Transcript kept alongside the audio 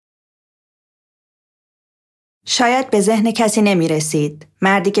شاید به ذهن کسی نمی رسید.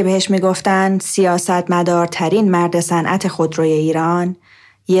 مردی که بهش می گفتن سیاستمدارترین مرد صنعت خودروی ایران،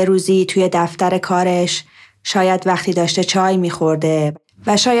 یه روزی توی دفتر کارش، شاید وقتی داشته چای می خورده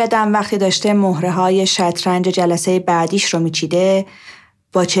و شاید هم وقتی داشته مهره‌های شطرنج جلسه بعدیش رو می چیده،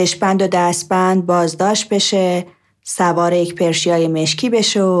 با چشم‌بند و دستبند بازداشت بشه، سوار یک پرشیای مشکی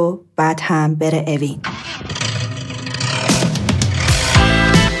بشه و بعد هم بره اوین.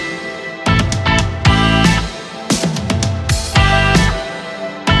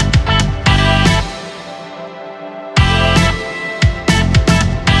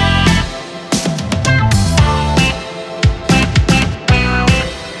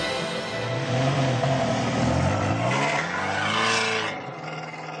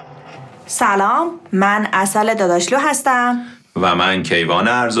 سلام، من عسل داداشلو هستم و من کیوان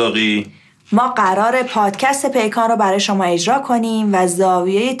ارزاقی. ما قراره پادکست پیکان رو برای شما اجرا کنیم و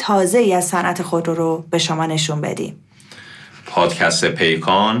زاویه تازه‌ای از صنعت خودرو رو به شما نشون بدیم. پادکست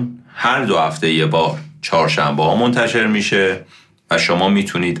پیکان هر 2 هفته یه بار چهارشنبه ها منتشر میشه و شما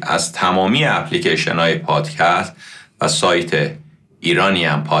میتونید از تمامی اپلیکیشن‌های پادکست و سایت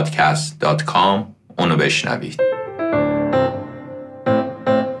iranianpodcast.com اونو بشنوید.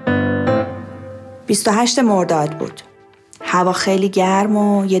 28 مرداد بود. هوا خیلی گرم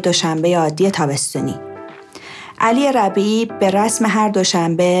و یه دوشنبه عادی تابستونی. علی ربیعی به رسم هر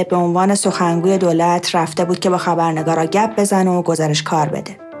دوشنبه به عنوان سخنگوی دولت رفته بود که با خبرنگارا گپ بزنه و گزارش کار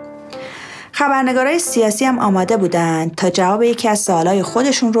بده. خبرنگارای سیاسی هم آماده بودن تا جواب یکی از سوالای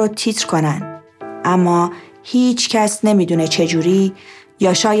خودشون رو تیتر کنن. اما هیچ کس نمیدونه چجوری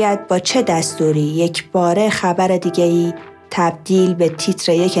یا شاید با چه دستوری یک باره خبر دیگه‌ای تبدیل به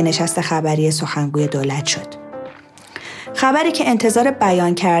تیتر یک نشست خبری سخنگوی دولت شد. خبری که انتظار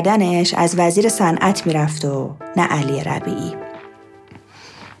بیان کردنش از وزیر صنعت میرفت و نه علی ربیعی.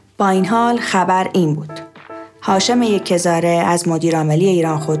 با این حال خبر این بود: هاشم یکهزاره از مدیر عاملی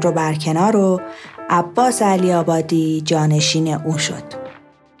ایران خودرو برکنار و عباس علی‌آبادی جانشین او شد.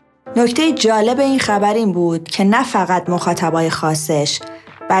 نکته جالب این خبر این بود که نه فقط مخاطبای خاصش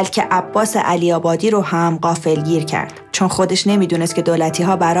بلکه عباس علی‌آبادی رو هم غافلگیر کرد، چون خودش نمیدونست که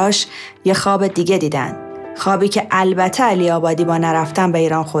دولتی‌ها براش یه خواب دیگه دیدن. خوابی که البته علی‌آبادی با نرفتن به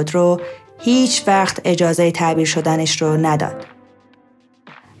ایران خودرو هیچ وقت اجازه تعبیر شدنش رو نداد.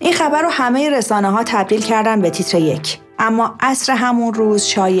 این خبر رو همه رسانه‌ها تبدیل کردن به تیتر 1. اما عصر همون روز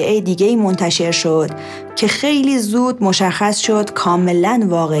شایعه دیگه‌ای منتشر شد که خیلی زود مشخص شد کاملاً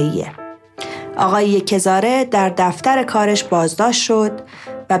واقعیه. آقای یکهزاره در دفتر کارش بازداشت شد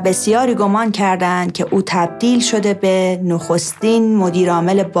و بسیاری گمان کردند که او تبدیل شده به نخستین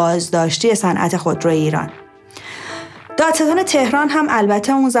مدیرعامل بازداشتی صنعت خودروی ایران. دادستان تهران هم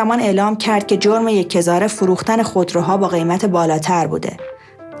البته اون زمان اعلام کرد که جرم یکهزاره فروختن خودروها با قیمت بالاتر بوده.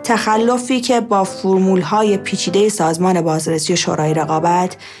 تخلفی که با فرمول‌های پیچیده سازمان بازرسی و شورای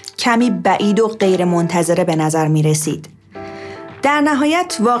رقابت کمی بعید و غیر منتظره به نظر می رسید. در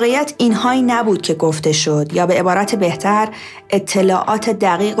نهایت واقعیت اینهایی نبود که گفته شد، یا به عبارت بهتر اطلاعات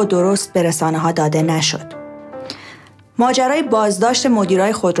دقیق و درست به رسانه‌ها داده نشد. ماجرای بازداشت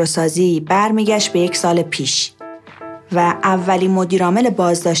مدیرای خودروسازی برمیگشت به 1 سال پیش و اولین مدیرعامل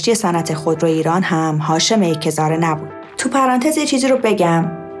بازداشتی صنعت خودرو ایران هم هاشم یکهزاره نبود. تو پرانتز یه چیزی رو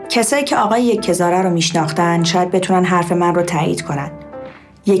بگم، کسایی که آقای یکهزاره رو میشناختن شاید بتونن حرف من رو تایید کنن.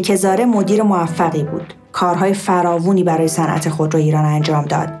 یکهزاره مدیر موفقی بود. کارهای فراوونی برای صنعت خودرو ایران انجام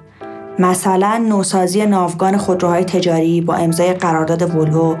داد. مثلا نوسازی ناوگان خودروهای تجاری با امضای قرارداد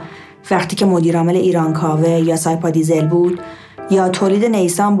ولوو وقتی که مدیرعامل ایرانکاوه یا سایپا دیزل بود، یا تولید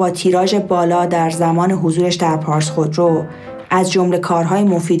نیسان با تیراژ بالا در زمان حضورش در پارس خودرو از جمله کارهای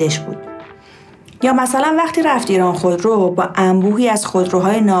مفیدش بود. یا مثلا وقتی رفت ایران خودرو با انبوهی از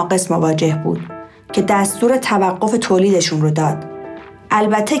خودروهای ناقص مواجه بود که دستور توقف تولیدشون رو داد.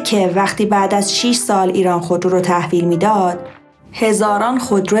 البته که وقتی بعد از 6 سال ایران خودرو رو تحویل میداد، هزاران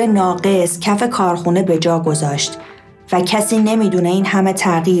خودرو ناقص کف کارخونه به جا گذاشت و کسی نمیدونه این همه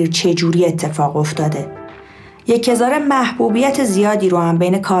تغییر چجوری اتفاق افتاده. یکهزاره محبوبیت زیادی رو هم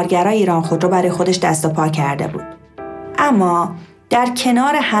بین کارگرای ایران خودرو برای خودش دست و پا کرده بود. اما در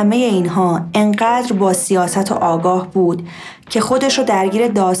کنار همه اینها انقدر با سیاست و آگاه بود که خودش رو درگیر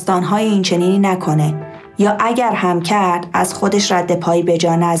داستانهای اینچنینی نکنه، یا اگر هم کرد از خودش رد پایی به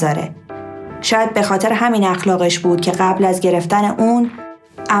جا نذاره. شاید به خاطر همین اخلاقش بود که قبل از گرفتن اون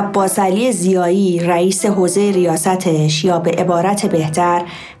عباس علی ضیایی رئیس حوزه ریاستش، یا به عبارت بهتر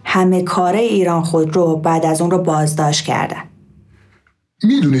همه کاره ایران خودرو، بعد از اون رو بازداشت کردن.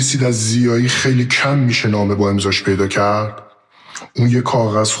 میدونستید از ضیایی خیلی کم میشه نامه با امضاش پیدا کرد؟ اون یه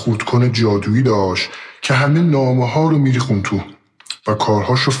کاغذ خودکن جادویی داشت که همه نامه ها رو میریخون تو و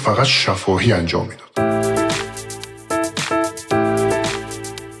کارهاش رو فقط شفاهی انجام میداد.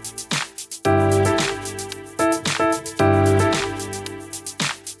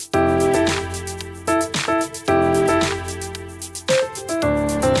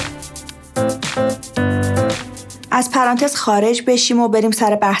 از پرانتز خارج بشیم و بریم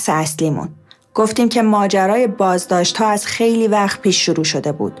سر بحث اصلیمون. گفتیم که ماجرای بازداشت‌ها از خیلی وقت پیش شروع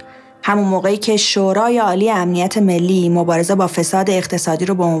شده بود. همون موقعی که شورای عالی امنیت ملی مبارزه با فساد اقتصادی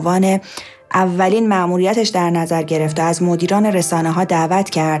رو به عنوان اولین مأموریتش در نظر گرفت و از مدیران رسانه‌ها دعوت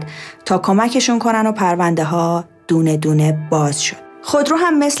کرد تا کمکشون کنن و پرونده‌ها دونه دونه باز شد. خودرو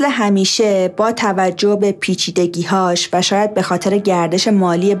هم مثل همیشه با توجه به پیچیدگی‌هاش و شاید به خاطر گردش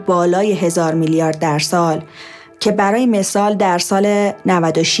مالی بالای 1000 میلیارد در سال که برای مثال در سال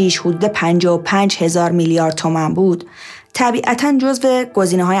 96 حدود 55,000 میلیارد تومان بود، طبیعتاً جزو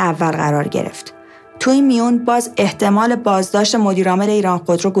گزینه‌های اول قرار گرفت. تو این میون باز احتمال بازداشت مدیرعامل ایران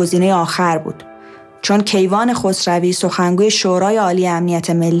خودرو گزینه آخر بود، چون کیوان خسروی سخنگوی شورای عالی امنیت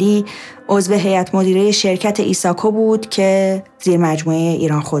ملی عضو هیئت مدیره شرکت ایساکو بود که زیر مجموعه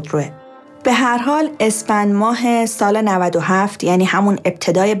ایران خودروه. به هر حال اسفند ماه سال 97 یعنی همون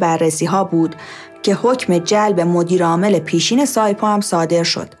ابتدای بررسی ها بود که حکم جلب مدیرعامل پیشین سایپا هم صادر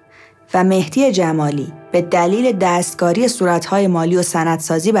شد و مهدی جمالی به دلیل دستکاری صورت‌های مالی و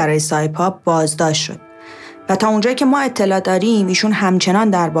سندسازی برای سایپا بازداشت شد و تا اونجایی که ما اطلاع داریم ایشون همچنان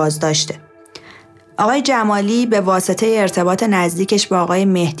در بازداشته. آقای جمالی به واسطه ارتباط نزدیکش با آقای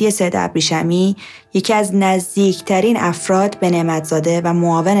مهدی سید ابریشمی، یکی از نزدیکترین افراد به نعمتزاده و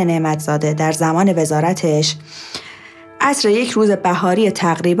معاون نعمتزاده در زمان وزارتش، عصر یک روز بهاری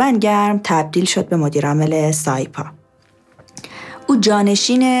تقریباً گرم تبدیل شد به مدیرعامل سایپا. او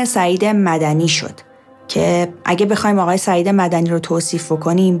جانشین سعید مدنی شد که اگه بخوایم آقای سعید مدنی رو توصیف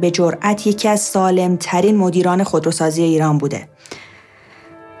بکنیم به جرأت یکی از سالمترین مدیران خودروسازی ایران بوده.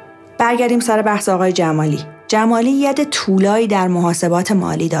 برگردیم سر بحث آقای جمالی. جمالی ید طولایی در محاسبات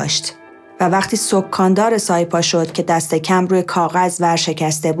مالی داشت و وقتی سکاندار سایپا شد که دست کم روی کاغذ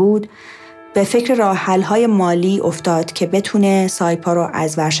ورشکسته بود، به فکر راه حل‌های مالی افتاد که بتونه سایپا رو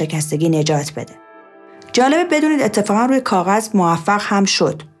از ورشکستگی نجات بده. جالبه بدونید اتفاقا روی کاغذ موفق هم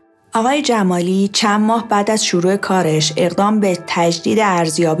شد. آقای جمالی چند ماه بعد از شروع کارش اقدام به تجدید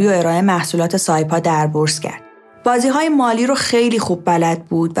ارزیابی و ارائه محصولات سایپا در بورس کرد. بازی‌های مالی رو خیلی خوب بلد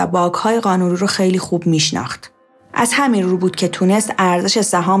بود و باگ‌های قانونی رو خیلی خوب میشناخت. از همین رو بود که تونست ارزش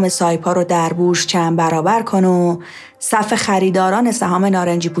سهام سایپا رو در بورس چند برابر کنه و صف خریداران سهام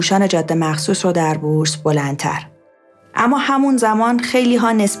نارنجی پوشان جاده مخصوص رو در بورس بلندتر. اما همون زمان خیلی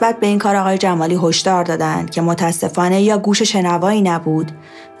ها نسبت به این کار آقای جمالی هشدار دادند که متاسفانه یا گوش شنوایی نبود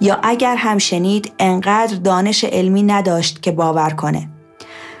یا اگر هم شنید انقدر دانش علمی نداشت که باور کنه.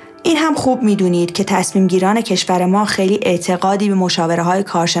 این هم خوب میدونید که تصمیم گیران کشور ما خیلی اعتقادی به مشاوره های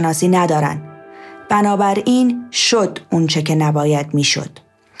کارشناسی ندارن. بنابراین شد اونچه که نباید میشد.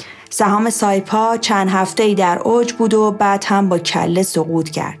 سهام سایپا چند هفته‌ای در اوج بود و بعد هم با کله سقوط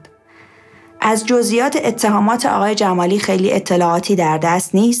کرد. از جزئیات اتهامات آقای جمالی خیلی اطلاعاتی در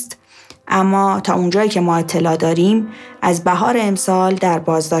دست نیست، اما تا اونجایی که ما اطلاع داریم از بهار امسال در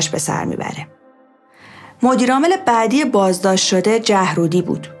بازداشت به سر میبره. مدیرعامل بعدی بازداشت شده جهرودی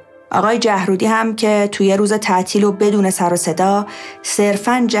بود. آقای جهرودی هم که توی روز تعطیل و بدون سر و صدا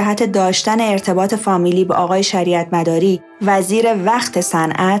صرفاً جهت داشتن ارتباط فامیلی با آقای شریعت مداری وزیر وقت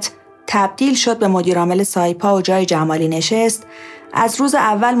صنعت تبدیل شد به مدیرعامل سایپا و جای جمالی نشست، از روز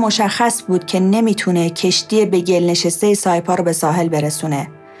اول مشخص بود که نمیتونه کشتی به گل نشسته سایپا رو به ساحل برسونه.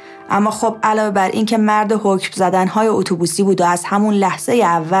 اما خب علاوه بر این که مرد حکم زدنهای اتوبوسی بود و از همون لحظه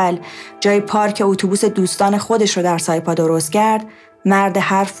اول جای پارک اتوبوس دوستان خودش رو در سایپا درست کرد، مرد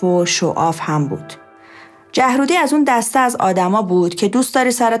حرف و شعاف هم بود. جهرودی از اون دسته از آدما بود که دوست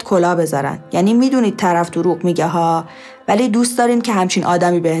داری سرت کلاه بذارن. یعنی میدونید طرف دروغ میگه ها، ولی دوست دارین که همچین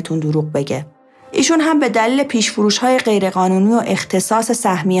آدمی بهتون دروغ بگه. ایشون هم به دلیل پیشفروش‌های غیرقانونی و اختصاص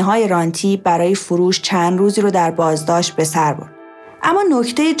سهمیه‌های رانتی برای فروش چند روزی رو در بازداشت به سر برد. اما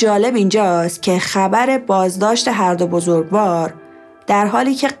نکته جالب اینجاست که خبر بازداشت هر دو بزرگوار در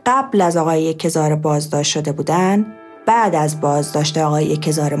حالی که قبل از آقای یکهزار بازداشت شده بودن، بعد از بازداشت آقای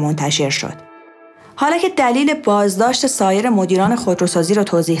یکهزار منتشر شد. حالا که دلیل بازداشت سایر مدیران خودروسازی رو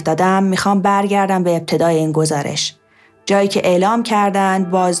توضیح دادم، میخوام برگردم به ابتدای این گزارش. جایی که اعلام کردند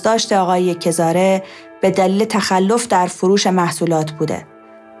بازداشت آقای یکهزاره به دلیل تخلف در فروش محصولات بوده.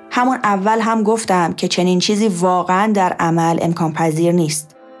 همون اول هم گفتم که چنین چیزی واقعاً در عمل امکان پذیر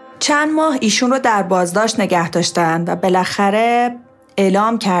نیست. چند ماه ایشون رو در بازداشت نگه داشتن و بالاخره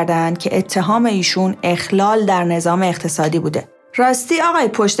اعلام کردند که اتهام ایشون اخلال در نظام اقتصادی بوده. راستی آقای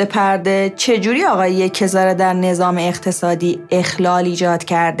پشت پرده، چجوری آقای یکهزاره در نظام اقتصادی اخلال ایجاد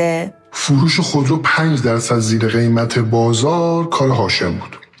کرده؟ فروش خودرو 5% زیر قیمت بازار کار هاشم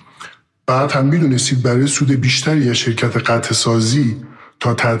بود. بعد هم میدونستید برای سود بیشتری از شرکت قطع سازی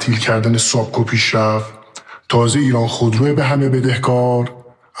تا تعطیل کردن سابکو پیش رفت. تازه ایران خودرو به همه بدهکار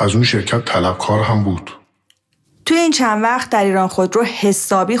از اون شرکت طلبکار هم بود. توی این چند وقت در ایران خودرو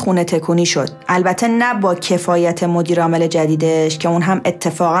حسابی خونه تکونی شد. البته نه با کفایت مدیر عامل جدیدش که اون هم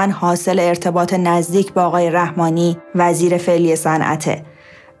اتفاقاً حاصل ارتباط نزدیک با آقای رحمانی وزیر فعلی صنعته،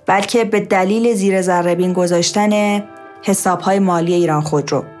 بلکه به دلیل زیر ذره‌بین گذاشتن حساب‌های مالی ایران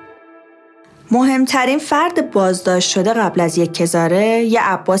خودرو. مهمترین فرد بازداشت شده قبل از یک کزاره یه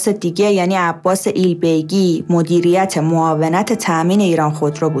عباس دیگه، یعنی عباس ایلبیگی، مدیریت معاونت تأمین ایران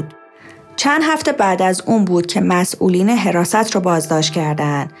خودرو بود. چند هفته بعد از اون بود که مسئولین حراست رو بازداشت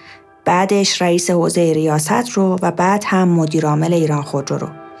کردن، بعدش رئیس حوزه ریاست رو و بعد هم مدیر عامل ایران خودرو رو.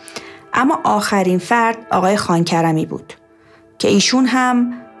 اما آخرین فرد آقای خانکرمی بود که ایشون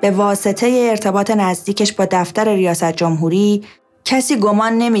هم به واسطه ارتباط نزدیکش با دفتر ریاست جمهوری کسی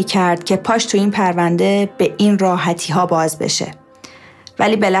گمان نمی کرد که پاش تو این پرونده به این راحتی ها باز بشه.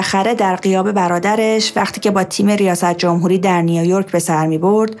 ولی بالاخره در غیاب برادرش وقتی که با تیم ریاست جمهوری در نیویورک به سر می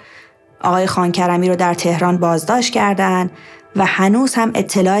برد، آقای خانکرمی رو در تهران بازداشت کردن و هنوز هم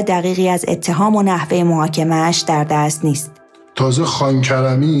اطلاع دقیقی از اتهام و نحوه محاکمه‌اش در دست نیست. تازه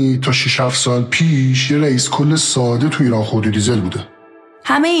خانکرمی تا 6-7 سال پیش یه رئیس کل ساده تو ایران خودرو دیزل بوده.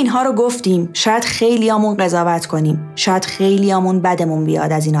 همه اینها رو گفتیم، شاید خیلیامون قضاوت کنیم، شاید خیلیامون بدمون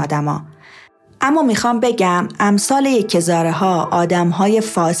بیاد از این آدما. اما میخوام بگم امثال یک کزاره ها آدمهای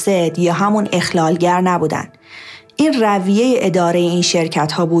فاسد یا همون اخلالگر نبودن. این رویه اداره این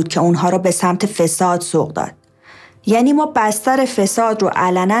شرکت ها بود که اونها رو به سمت فساد سوق داد. یعنی ما بستر فساد رو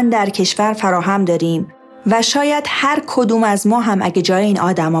علنا در کشور فراهم داریم و شاید هر کدوم از ما هم اگه جای این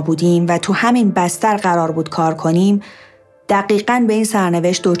آدما بودیم و تو همین بستر قرار بود کار کنیم، دقیقاً به این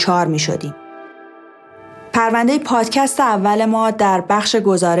سرنوشت دوچار می شدیم. پرونده پادکست اول ما در بخش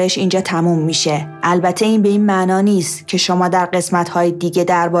گزارش اینجا تموم میشه. البته این به این معنا نیست که شما در قسمت‌های دیگه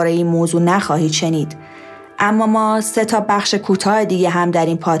درباره این موضوع نخواهید شنید. اما ما 3 بخش کوتاه دیگه هم در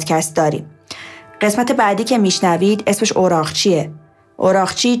این پادکست داریم. قسمت بعدی که میشنوید اسمش اوراقچیه.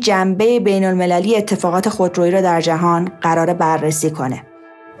 اوراقچی جنبه بین‌المللی اتفاقات خودرویی رو در جهان قراره بررسی کنه.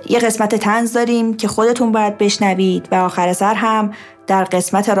 یه قسمت طنز داریم که خودتون باید بشنوید و آخر سر هم در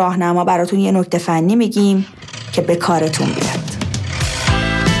قسمت راهنما براتون یه نکته فنی میگیم که به کارتون بیاد.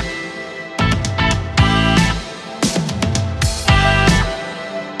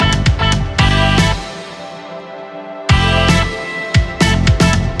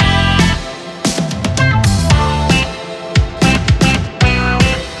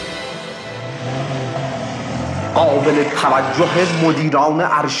 قابل توجه مدیران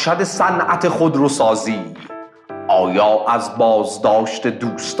ارشد صنعت خودروسازی، آیا از بازداشت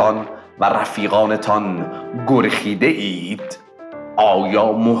دوستان و رفیقانتان گرخیده اید؟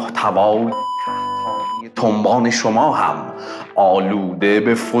 آیا محتوای تحتانی تنبان شما هم آلوده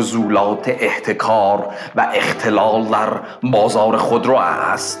به فضولات احتکار و اختلال در بازار خودرو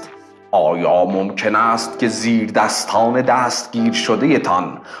است؟ آیا ممکن است که زیر دستان دستگیر شده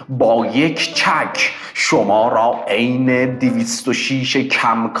تان با یک چک شما را عین 206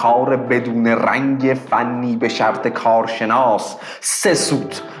 کمکار بدون رنگ فنی به شرط کارشناس 3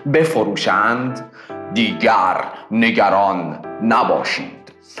 سوت بفروشند؟ دیگر نگران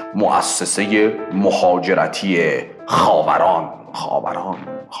نباشید. مؤسسه مهاجرتی خاوران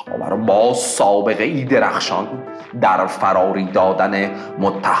با سابقه ای درخشان در فراری دادن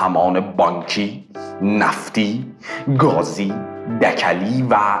متهمان بانکی، نفتی، گازی، دکلی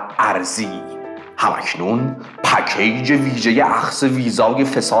و ارزی همکنون پکیج ویژه اخذ ویزای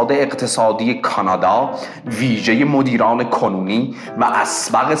فساد اقتصادی کانادا، ویژه مدیران کنونی و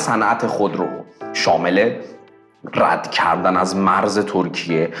اسبق صنعت خودرو شامل رد کردن از مرز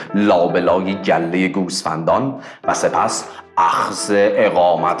ترکیه لابلای گله گوسفندان و سپس اخذ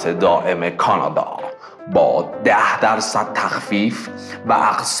اقامت دائم کانادا با 10% تخفیف و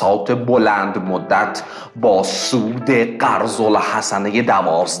اقساط بلند مدت با سود قرض الحسنه 12%.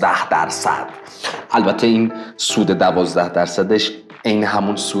 البته این سود 12%ش این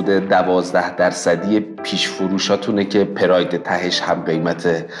همون سود 12% پیش فروشاتونه که پراید تهش هم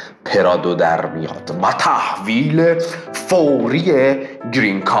قیمت پرادو در میاد و تحویل فوری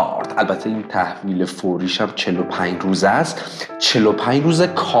گرین کارت. البته این تحویل فوریش هم 45 روزه است، 45 روز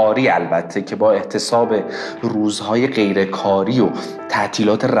کاری البته که با احتساب روزهای غیر کاری و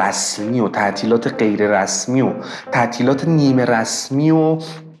تعطیلات رسمی و تعطیلات غیر رسمی و تعطیلات نیمه رسمی و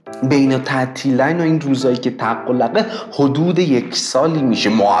بین تعطیلین و این روزایی که تقلقه حدود 1 سالی میشه.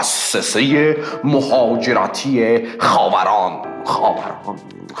 مؤسسه مهاجرتی خاوران.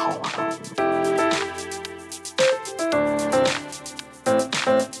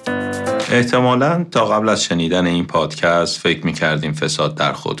 احتمالاً تا قبل از شنیدن این پادکست فکر میکردیم فساد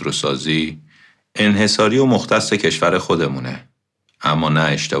در خودروسازی انحصاری و مختص کشور خودمونه. اما نه،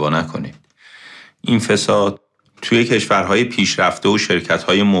 اشتباه نکنید. این فساد توی کشورهای پیشرفته و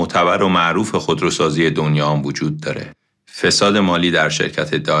شرکت‌های معتبر و معروف خودروسازی دنیا هم وجود داره. فساد مالی در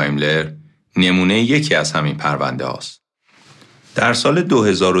شرکت دایملر نمونه یکی از همین پرونده هاست. در سال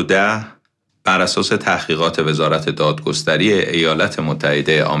 2010 بر اساس تحقیقات وزارت دادگستری ایالات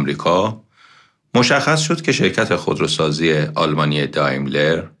متحده آمریکا مشخص شد که شرکت خودروسازی آلمانی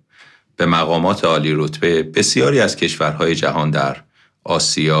دایملر به مقامات عالی رتبه بسیاری از کشورهای جهان در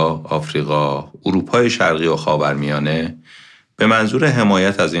آسیا، آفریقا، اروپای شرقی و خاورمیانه به منظور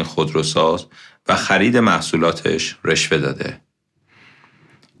حمایت از این خودروساز و خرید محصولاتش رشوه داده.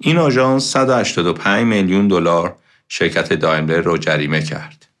 این آژانس 185 میلیون دلار شرکت دایملر رو جریمه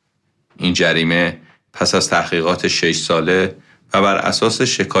کرد. این جریمه پس از تحقیقات 6 ساله و بر اساس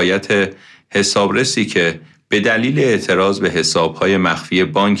شکایت حسابرسی که به دلیل اعتراض به حسابهای مخفی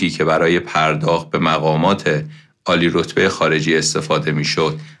بانکی که برای پرداخت به مقامات عالی رتبه خارجی استفاده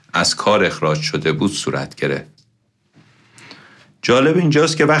میشد از کار اخراج شده بود صورت گرفت. جالب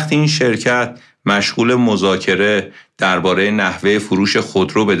اینجاست که وقتی این شرکت مشغول مذاکره درباره نحوه فروش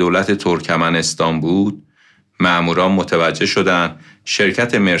خودرو به دولت ترکمنستان بود، ماموران متوجه شدند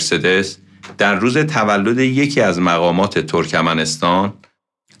شرکت مرسدس در روز تولد یکی از مقامات ترکمنستان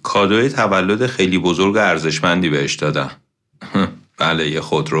کادوی تولد خیلی بزرگ و ارزشمندی بهش دادن. بله، یه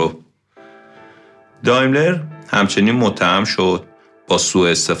خودرو. دایملر همچنین متهم شد با سوء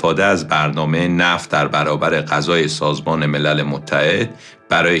استفاده از برنامه نفت در برابر قضای سازمان ملل متحد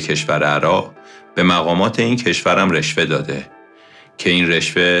برای کشور عراق به مقامات این کشورم رشوه داده که این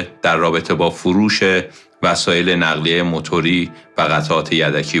رشوه در رابطه با فروش وسایل نقلیه موتوری و قطعات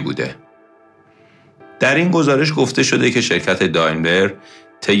یدکی بوده. در این گزارش گفته شده که شرکت دایملر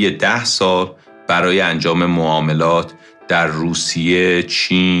طی 10 سال برای انجام معاملات در روسیه،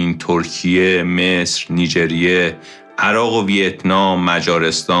 چین، ترکیه، مصر، نیجریه، عراق و ویتنام،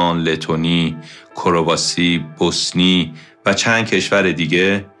 مجارستان، لتونی، کرواسی، بوسنی و چند کشور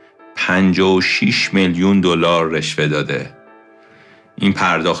دیگه 56 میلیون دلار رشوه داده. این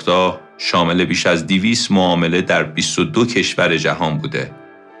پرداخت‌ها شامل بیش از 200 معامله در 22 کشور جهان بوده.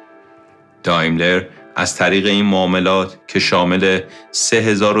 دایملر از طریق این معاملات که شامل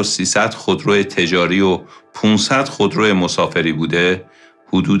 3300 خودرو تجاری و 500 خودرو مسافری بوده،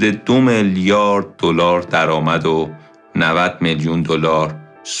 حدود 2 میلیارد دلار درآمد و 90 میلیون دلار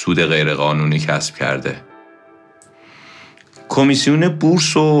سود غیرقانونی کسب کرده. کمیسیون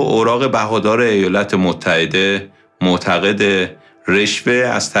بورس و اوراق بهادار ایالات متحده معتقد رشوه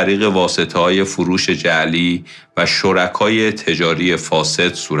از طریق واسطه‌های فروش جعلی و شرکای تجاری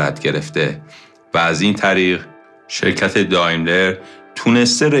فاسد صورت گرفته و از این طریق شرکت دایملر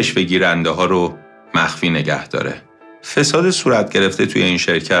تونسته رشوه گیرنده ها رو مخفی نگه داره. فساد صورت گرفته توی این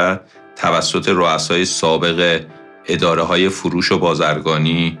شرکت توسط رؤسای سابق اداره‌های فروش و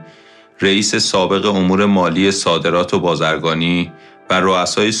بازرگانی، رئیس سابق امور مالی صادرات و بازرگانی و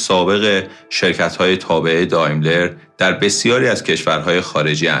رؤسای سابق شرکت‌های تابعه دایملر در بسیاری از کشورهای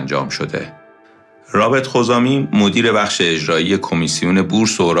خارجی انجام شده. رابرت خوزامی مدیر بخش اجرایی کمیسیون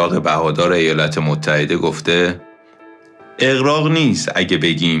بورس و اوراق بهادار ایالات متحده گفته اغراق نیست اگه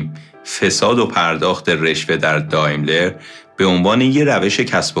بگیم فساد و پرداخت رشوه در دایملر به عنوان یه روش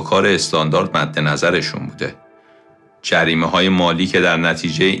کسب و کار استاندارد مد نظرشون بوده. جریمه‌های مالی که در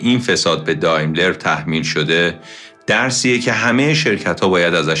نتیجه این فساد به دایملر تحمیل شده درسیه که همه شرکت‌ها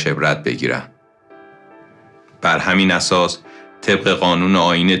باید ازش عبرت بگیرن. بر همین اساس طبق قانون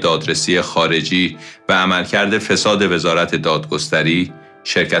آیین دادرسی خارجی و عملکرد فساد وزارت دادگستری،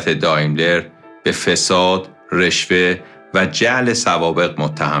 شرکت دایملر به فساد، رشوه و جعل سوابق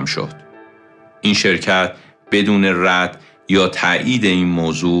متهم شد. این شرکت بدون رد یا تایید این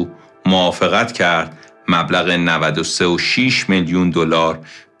موضوع موافقت کرد مبلغ 93.6 میلیون دلار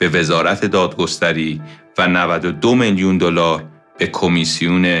به وزارت دادگستری و 92 میلیون دلار به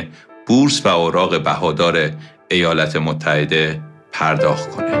کمیسیون بورس و اوراق بهادار ایالات متحده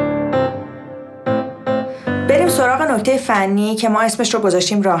پرداخت کنه. بریم سراغ نکته فنی که ما اسمش رو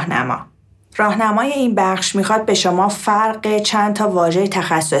گذاشتیم راهنما. راهنمای این بخش میخواد به شما فرق چند تا واژه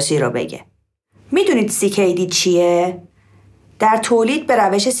تخصصی رو بگه. میدونید CKD چیه؟ در تولید به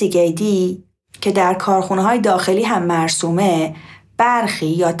روش CKD که در کارخونه‌های داخلی هم مرسومه، برخی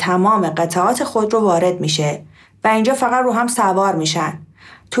یا تمام قطعات خودرو وارد میشه و اینجا فقط رو هم سوار میشن.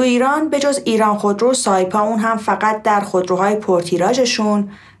 تو ایران به جز ایران خودرو، سایپا اون هم فقط در خودروهای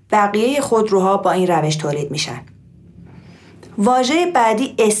پرتیراژشون، بقیه خودروها با این روش تولید میشن. واژه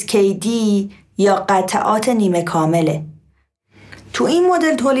بعدی SKD یا قطعات نیمه کامله. تو این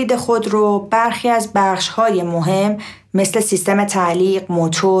مدل تولید خودرو برخی از بخش‌های مهم مثل سیستم تعلیق،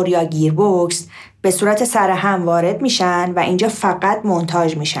 موتور یا گیربکس به صورت سرهم وارد میشن و اینجا فقط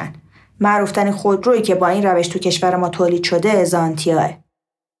مونتاژ میشن. معروفترین خودرویی که با این روش تو کشور ما تولید شده زانتیاه.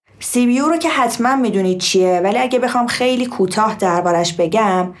 CBU رو که حتما میدونید چیه، ولی اگه بخوام خیلی کوتاه دربارش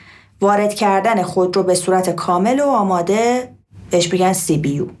بگم، وارد کردن خودرو به صورت کامل و آماده بهش بگن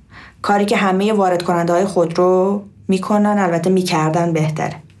CBU. کاری که همه وارد کننده های خودرو میکنن، البته میکردن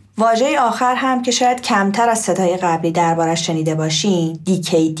بهتره. واژه آخر هم که شاید کمتر از ستای قبلی دربارش شنیده باشین،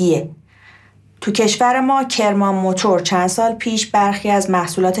 DKDه. تو کشور ما کرمان موتور چند سال پیش برخی از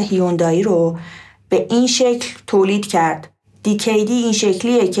محصولات هیوندایی رو به این شکل تولید کرد. DKD این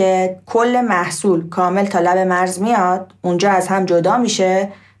شکلیه که کل محصول کامل تا لب مرز میاد، اونجا از هم جدا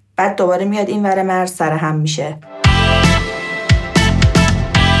میشه، بعد دوباره میاد این ور مرز سر هم میشه.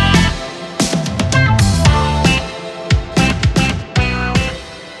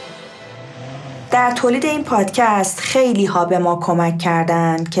 در تولید این پادکست خیلی ها به ما کمک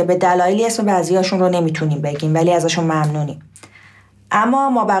کردن که به دلایلی اسم بعضیاشون رو نمیتونیم بگیم، ولی ازشون ممنونیم. اما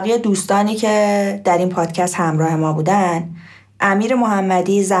ما بقیه دوستانی که در این پادکست همراه ما بودن، امیر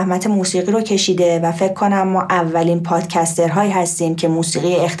محمدی زحمت موسیقی رو کشیده و فکر کنم ما اولین پادکسترهایی هستیم که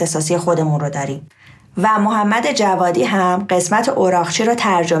موسیقی اختصاصی خودمون رو داریم. و محمد جوادی هم قسمت اوراقچی رو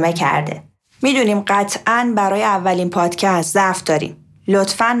ترجمه کرده. میدونیم قطعاً برای اولین پادکست ضعف داریم.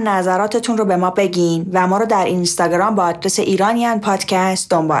 لطفاً نظراتتون رو به ما بگین و ما رو در اینستاگرام با آدرس ایرانیان پادکست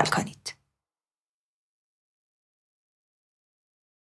دنبال کنید.